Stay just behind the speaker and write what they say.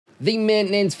The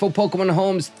maintenance for Pokemon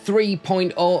Home's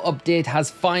 3.0 update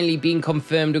has finally been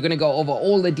confirmed. We're going to go over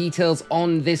all the details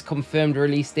on this confirmed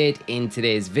release date in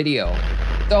today's video.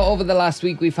 So over the last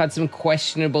week, we've had some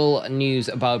questionable news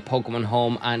about Pokemon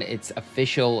Home and its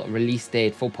official release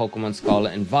date for Pokemon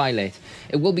Scarlet and Violet.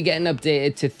 It will be getting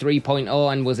updated to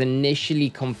 3.0 and was initially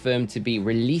confirmed to be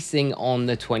releasing on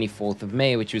the 24th of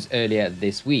May, which was earlier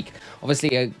this week.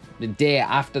 Obviously, the day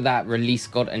after that release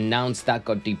got announced, that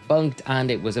got debunked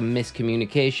and it was a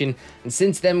miscommunication. And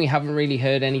since then, we haven't really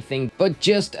heard anything. But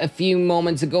just a few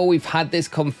moments ago, we've had this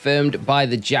confirmed by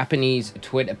the Japanese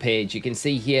Twitter page. You can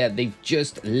see here, they've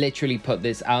just literally put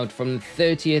this out from the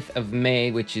 30th of May,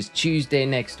 which is Tuesday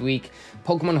next week.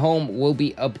 Pokemon Home will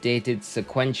be updated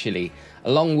sequentially.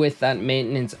 Along with that,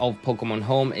 maintenance of Pokemon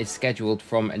Home is scheduled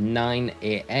from 9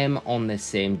 AM on the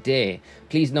same day.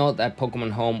 Please note that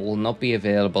Pokemon Home will not be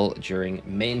available during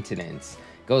maintenance.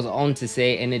 Goes on to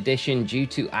say, in addition, due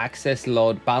to access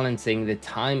load balancing, the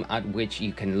time at which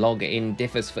you can log in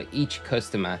differs for each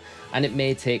customer, and it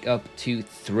may take up to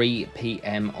 3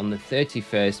 PM on the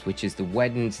 31st, which is the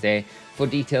Wednesday. For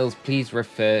details, please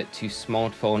refer to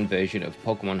smartphone version of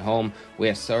Pokemon Home. We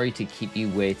are sorry to keep you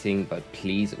waiting, but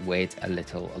please wait a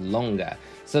little longer.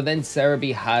 So then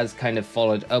Cerebi has kind of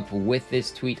followed up with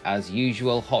this tweet as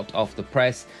usual, hot off the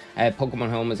press. Pokemon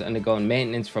Home has undergone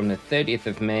maintenance from the 30th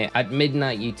of May at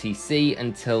midnight UTC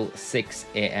until 6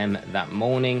 AM that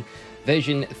morning.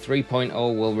 Version 3.0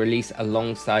 will release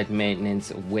alongside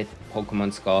maintenance with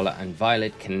Pokemon Scarlet and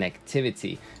Violet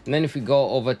connectivity. And then if we go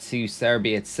over to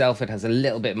Cerebi itself, it has a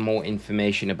little bit more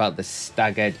information about the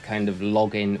staggered kind of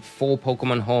login for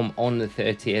Pokemon Home on the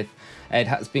 30th. It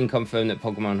has been confirmed that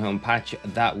Pokemon Home patch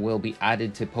that will be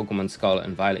added to Pokemon Scarlet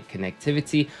and Violet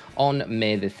connectivity on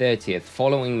May the 30th,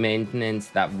 following maintenance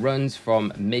that runs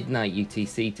from midnight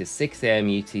UTC to 6 AM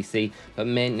UTC, but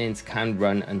maintenance can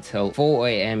run until 4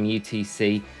 AM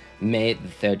UTC, May the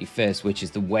 31st, which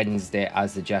is the Wednesday,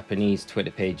 as the Japanese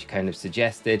Twitter page kind of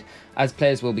suggested, as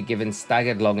players will be given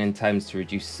staggered login times to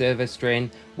reduce server strain.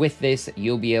 With this,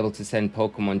 you'll be able to send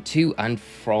Pokemon to and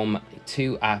from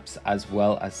 2 apps, as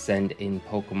well as send in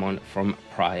Pokemon from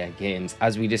prior games,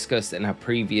 as we discussed in our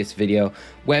previous video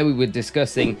where we were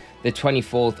discussing the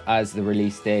 24th as the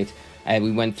release date.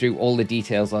 We went through all the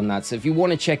details on that. So if you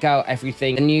want to check out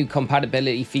everything, the new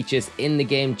compatibility features in the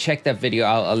game, check that video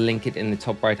out. I'll link it in the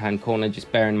top right hand corner. Just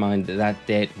bear in mind that that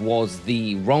date was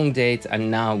the wrong date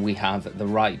and now we have the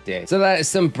right date. So that is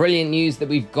some brilliant news that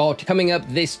we've got coming up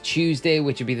this Tuesday,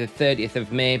 which will be the 30th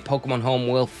of May. Pokemon Home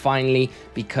will finally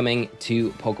be coming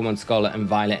to Pokemon Scarlet and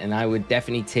Violet, and I would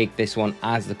definitely take this one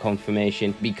as the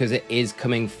confirmation because it is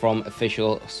coming from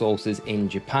official sources in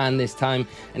Japan this time,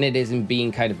 and it isn't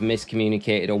being kind of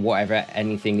miscommunicated or whatever,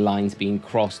 anything lines being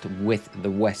crossed with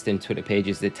the Western Twitter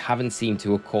pages that haven't seemed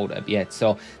to have caught up yet.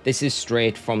 So this is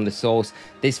straight from the source.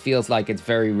 This feels like it's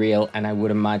very real, and I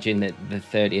would imagine that the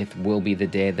 30th will be the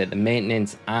day that the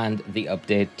maintenance and the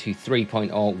update to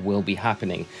 3.0 will be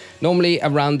happening. Normally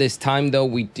around this time though,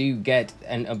 we do get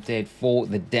an update for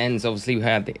the dens. Obviously we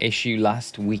had the issue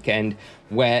last weekend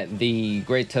where the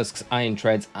Great Tusks, Iron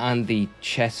Treads and the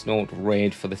Chestnut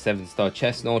raid for the 7-star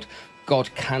Chestnut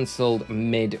got cancelled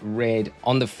mid-raid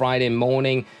on the Friday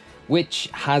morning, which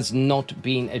has not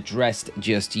been addressed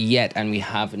just yet, and we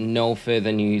have no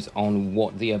further news on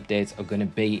what the updates are going to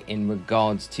be in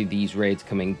regards to these raids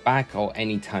coming back or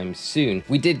anytime soon.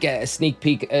 We did get a sneak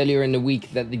peek earlier in the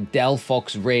week that the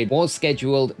Delphox raid was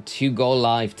scheduled to go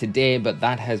live today, but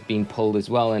that has been pulled as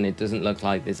well, and it doesn't look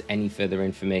like there's any further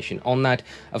information on that.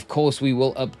 Of course, we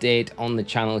will update on the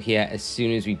channel here as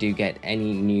soon as we do get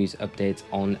any news updates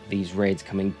on these raids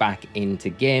coming back into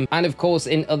game. And of course,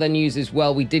 in other news as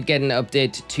well, we did get an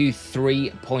update to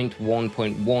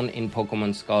 3.1.1 in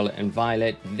Pokemon Scarlet and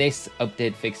Violet. This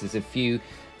update fixes a few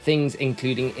things,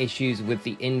 including issues with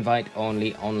the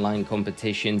invite-only online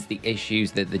competitions, the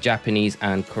issues that the Japanese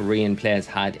and Korean players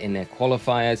had in their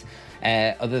qualifiers.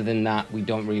 Other than that, we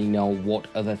don't really know what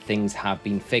other things have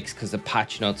been fixed because the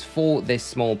patch notes for this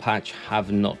small patch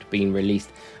have not been released,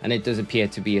 and it does appear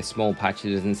to be a small patch.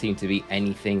 There doesn't seem to be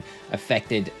anything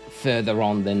affected further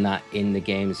on than that in the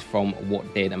games from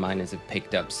what data miners have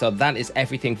picked up. So that is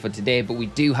everything for today, but we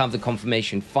do have the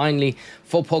confirmation finally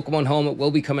for Pokemon Home. It will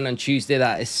be coming on Tuesday.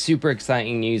 That is super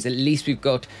exciting news. At least we've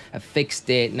got a fixed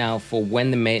date now for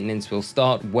when the maintenance will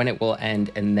start, when it will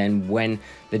end, and then when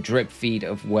the drip feed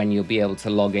of when you'll be able to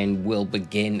log in will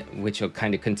begin, which will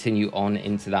kind of continue on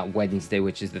into that Wednesday,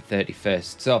 which is the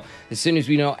 31st. So as soon as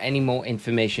we know any more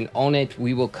information on it,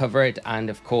 we will cover it. And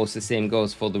of course, the same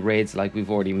goes for the raids, like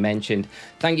we've already mentioned.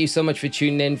 Thank you so much for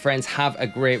tuning in, friends. Have a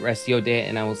great rest of your day,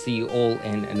 and I will see you all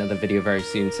in another video very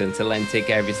soon. So until then, take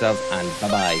care of yourselves, and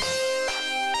bye-bye.